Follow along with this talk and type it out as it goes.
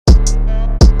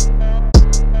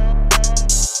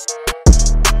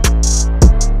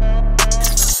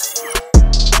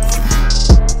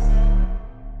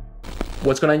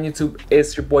What's going on YouTube?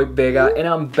 It's your boy Vega and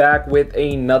I'm back with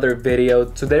another video.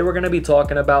 Today we're going to be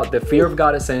talking about the Fear of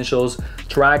God Essentials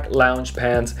track lounge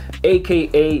pants,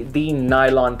 aka the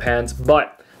nylon pants.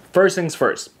 But first things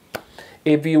first,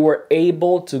 if you were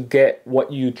able to get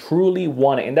what you truly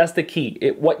wanted, and that's the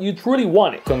key, what you truly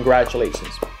wanted,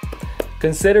 congratulations.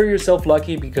 Consider yourself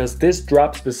lucky because this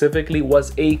drop specifically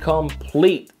was a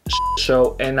complete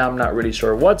show, and I'm not really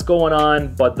sure what's going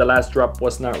on, but the last drop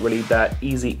was not really that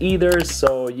easy either.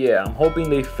 So yeah, I'm hoping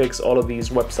they fix all of these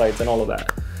websites and all of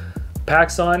that.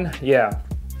 PacSun, yeah.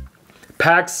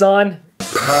 PacSun.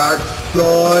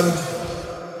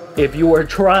 If you were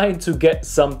trying to get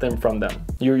something from them,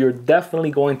 you're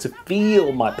definitely going to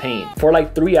feel my pain. For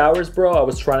like 3 hours, bro, I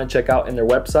was trying to check out in their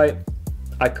website.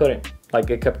 I couldn't. Like,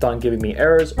 it kept on giving me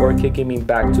errors or kicking me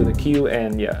back to the queue,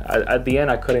 and yeah, at the end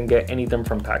I couldn't get anything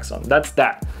from PacSun. That's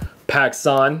that.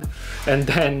 PacSun. And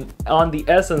then on the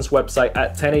Essence website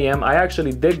at 10 a.m. I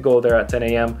actually did go there at 10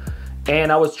 a.m.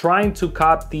 and I was trying to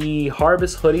cop the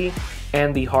Harvest hoodie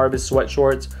and the Harvest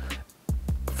sweatshorts.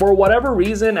 For whatever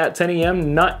reason at 10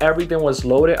 a.m. not everything was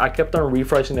loaded. I kept on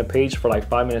refreshing the page for like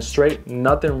 5 minutes straight.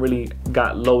 Nothing really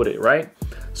got loaded, right?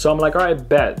 So I'm like, all right,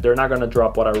 bet they're not gonna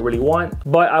drop what I really want.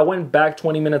 But I went back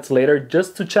 20 minutes later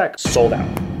just to check. Sold out.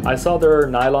 I saw their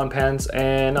nylon pants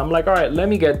and I'm like, all right, let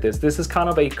me get this. This is kind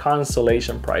of a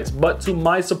consolation price. But to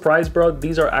my surprise, bro,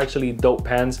 these are actually dope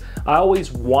pants. I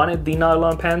always wanted the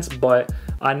nylon pants, but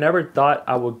I never thought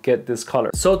I would get this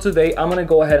color. So today I'm gonna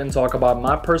go ahead and talk about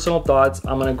my personal thoughts.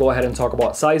 I'm gonna go ahead and talk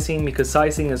about sizing because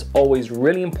sizing is always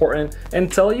really important,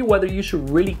 and tell you whether you should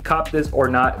really cop this or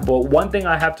not. But one thing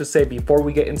I have to say before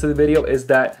we get into the video is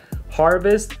that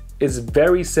Harvest is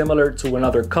very similar to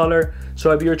another color.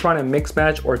 So if you're trying to mix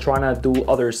match or trying to do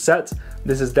other sets,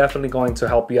 this is definitely going to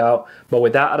help you out. But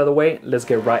with that out of the way, let's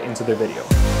get right into the video.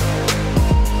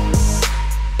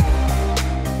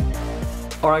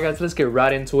 Alright guys, let's get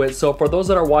right into it. So for those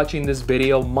that are watching this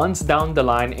video months down the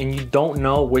line and you don't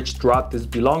know which drop this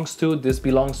belongs to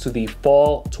the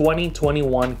fall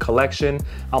 2021 collection.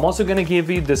 I'm also going to give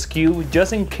you the SKU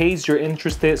just in case you're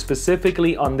interested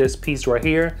specifically on this piece right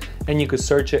here and you could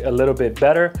search it a little bit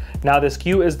better. Now the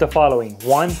SKU is the following: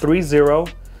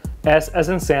 130, S as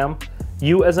in Sam,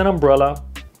 U as in umbrella,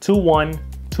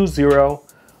 2120,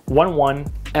 11,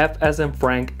 F as in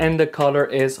Frank, and the color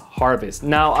is Harvest.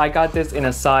 Now I got this in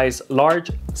a size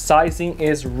large. Sizing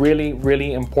is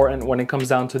really important when it comes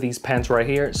down to these pants right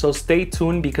here, so stay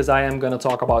tuned because I am going to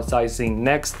talk about sizing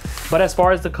next. But as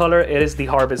far as the color, it is the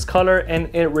Harvest color,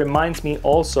 and it reminds me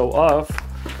also of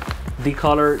the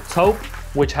color taupe,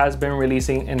 which has been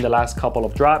releasing in the last couple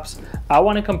of drops. I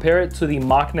want to compare it to the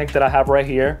mock neck that I have right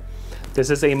here. This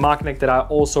is a mock neck that I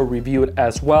also reviewed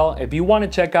as well. If you want to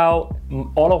check out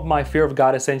all of my Fear of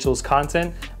God Essentials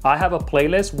content, I have a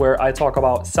playlist where I talk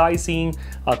about sizing,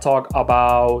 I talk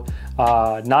about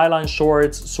nylon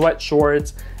shorts, sweat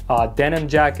shorts, denim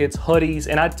jackets, hoodies,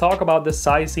 and I talk about the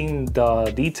sizing,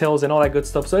 the details, and all that good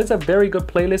stuff. So it's a very good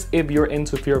playlist if you're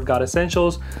into Fear of God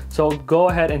Essentials. So go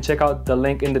ahead and check out the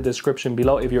link in the description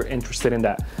below if you're interested in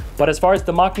that. But as far as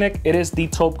the mock neck, it is the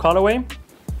taupe colorway.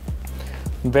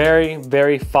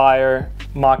 Very fire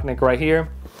mock neck right here.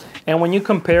 And when you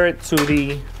compare it to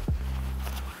the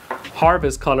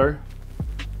Harvest color,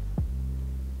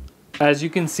 as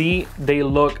you can see, they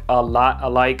look a lot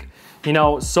alike, you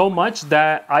know, so much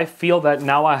that I feel that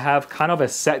now I have kind of a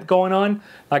set going on.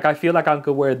 Like, I feel like I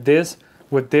could wear this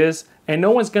with this and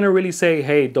no one's gonna really say,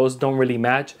 hey, those don't really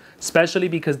match, especially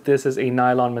because this is a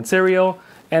nylon material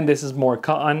and this is more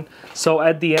cotton. So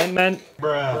at the end, man,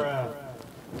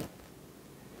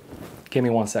 give me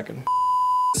 1 second.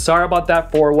 Sorry about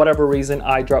that. For whatever reason,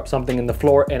 I dropped something in the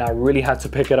floor and I really had to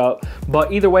pick it up.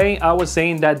 But either way, I was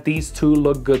saying that these two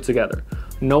look good together.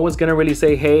 No one's gonna really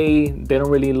say, hey, they don't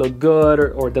really look good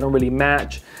or they don't really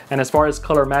match. And as far as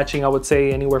color matching, I would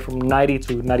say anywhere from 90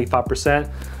 to 95%.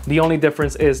 The only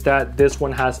difference is that this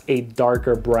one has a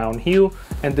darker brown hue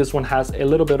and this one has a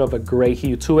little bit of a gray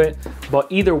hue to it. But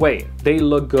either way, they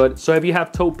look good. So if you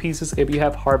have taupe pieces, if you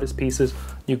have Harvest pieces,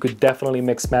 you could definitely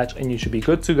mix match and you should be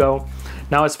good to go.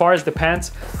 Now, as far as the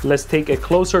pants, let's take a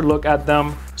closer look at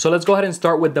them. So let's go ahead and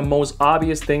start with the most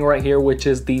obvious thing right here, which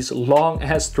is these long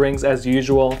ass strings. As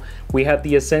usual, we have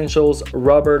the Essentials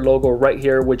rubber logo right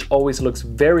here, which always looks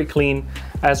very clean.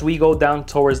 As we go down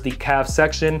towards the calf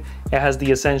section, it has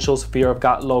the Essentials Fear of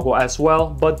God logo as well,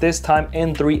 but this time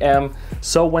in 3M,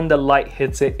 so when the light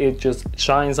hits it, it just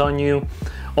shines on you.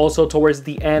 Also towards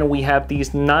the end, we have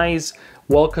these nice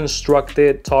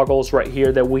well-constructed toggles right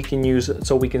here that we can use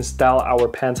so we can style our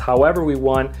pants however we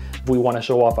want. If we want to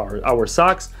show off our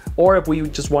socks, or if we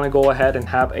just want to go ahead and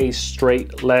have a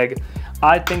straight leg.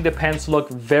 I think the pants look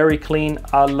very clean.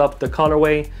 I love the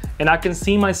colorway, and I can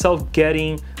see myself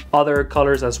getting other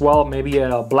colors as well, maybe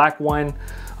a black one,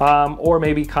 or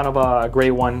maybe kind of a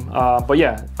gray one. But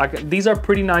yeah, these are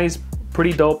pretty nice,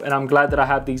 pretty dope, and I'm glad that I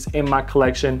have these in my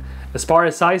collection. As far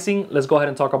as sizing, let's go ahead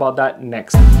and talk about that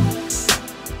next.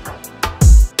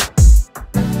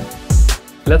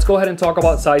 Let's go ahead and talk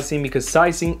about sizing, because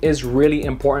sizing is really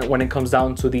important when it comes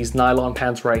down to these nylon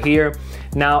pants right here.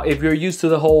 Now, if you're used to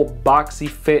the whole boxy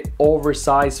fit,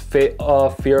 oversized fit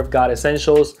of Fear of God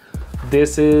Essentials,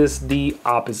 this is the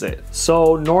opposite.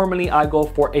 So normally I go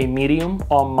for a medium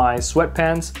on my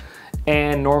sweatpants,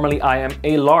 and normally I am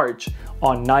a large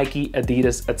on Nike,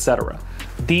 Adidas, etc.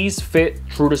 These fit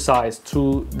true to size,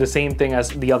 to the same thing as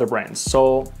the other brands.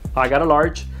 So I got a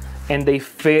large, and they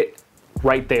fit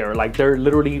right there. Like, they're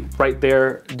literally right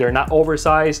there. They're not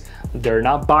oversized, they're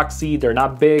not boxy, they're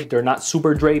not big, they're not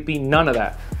super drapey, none of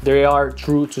that. They are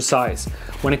true to size.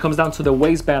 When it comes down to the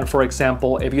waistband, for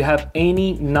example, if you have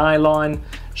any nylon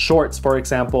shorts, for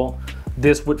example,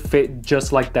 this would fit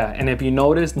just like that. And if you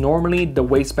notice, normally the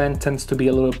waistband tends to be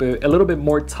a little bit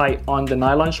more tight on the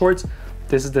nylon shorts.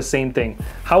 This is the same thing.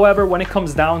 However, when it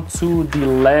comes down to the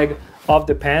leg of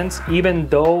the pants, even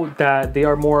though that they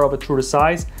are more of a true to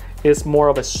size, it's more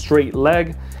of a straight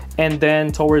leg. And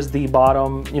then towards the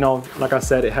bottom, you know, like I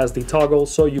said, it has the toggle,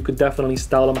 so you could definitely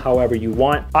style them however you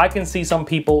want. I can see some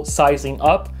people sizing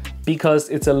up because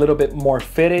it's a little bit more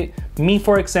fitted. Me,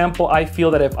 for example, I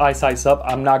feel that if I size up,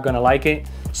 I'm not gonna like it.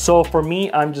 So for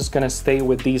me, I'm just gonna stay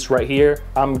with these right here.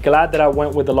 I'm glad that I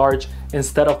went with the large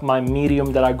instead of my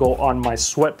medium that I go on my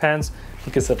sweatpants,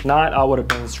 because if not, I would have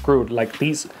been screwed. Like,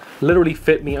 these literally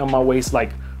fit me on my waist,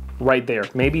 like right there.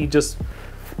 Maybe just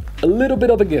a little bit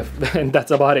of a gift, and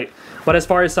that's about it. But as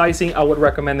far as sizing, I would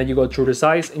recommend that you go true to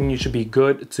size, and you should be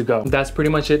good to go. That's pretty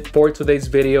much it for today's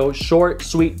video. Short,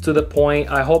 sweet, to the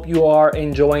point. I hope you are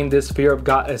enjoying this Fear of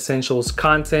God Essentials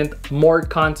content. More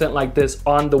content like this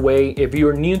on the way. If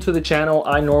you're new to the channel,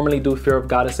 I normally do Fear of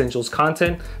God Essentials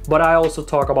content, but I also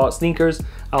talk about sneakers.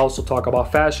 I also talk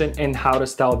about fashion and how to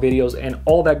style videos and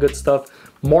all that good stuff.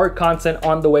 More content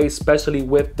on the way, especially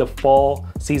with the fall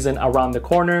season around the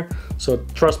corner. So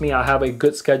trust me, I have a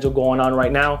good schedule going on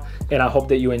right now, and I hope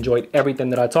that you enjoyed everything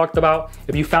that I talked about.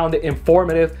 If you found it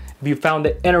informative, if you found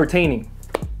it entertaining,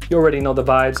 you already know the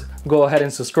vibes. Go ahead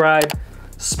and subscribe.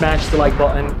 Smash the like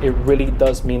button, it really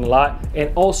does mean a lot.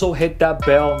 And also hit that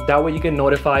bell, that way you get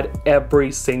notified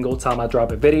every single time I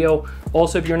drop a video.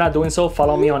 Also, if you're not doing so,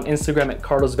 follow me on Instagram at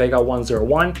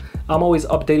carlosvega101. I'm always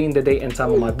updating the date and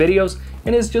time of my videos,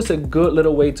 and it's just a good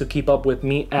little way to keep up with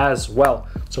me as well.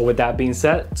 So with that being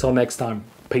said, till next time,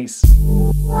 peace.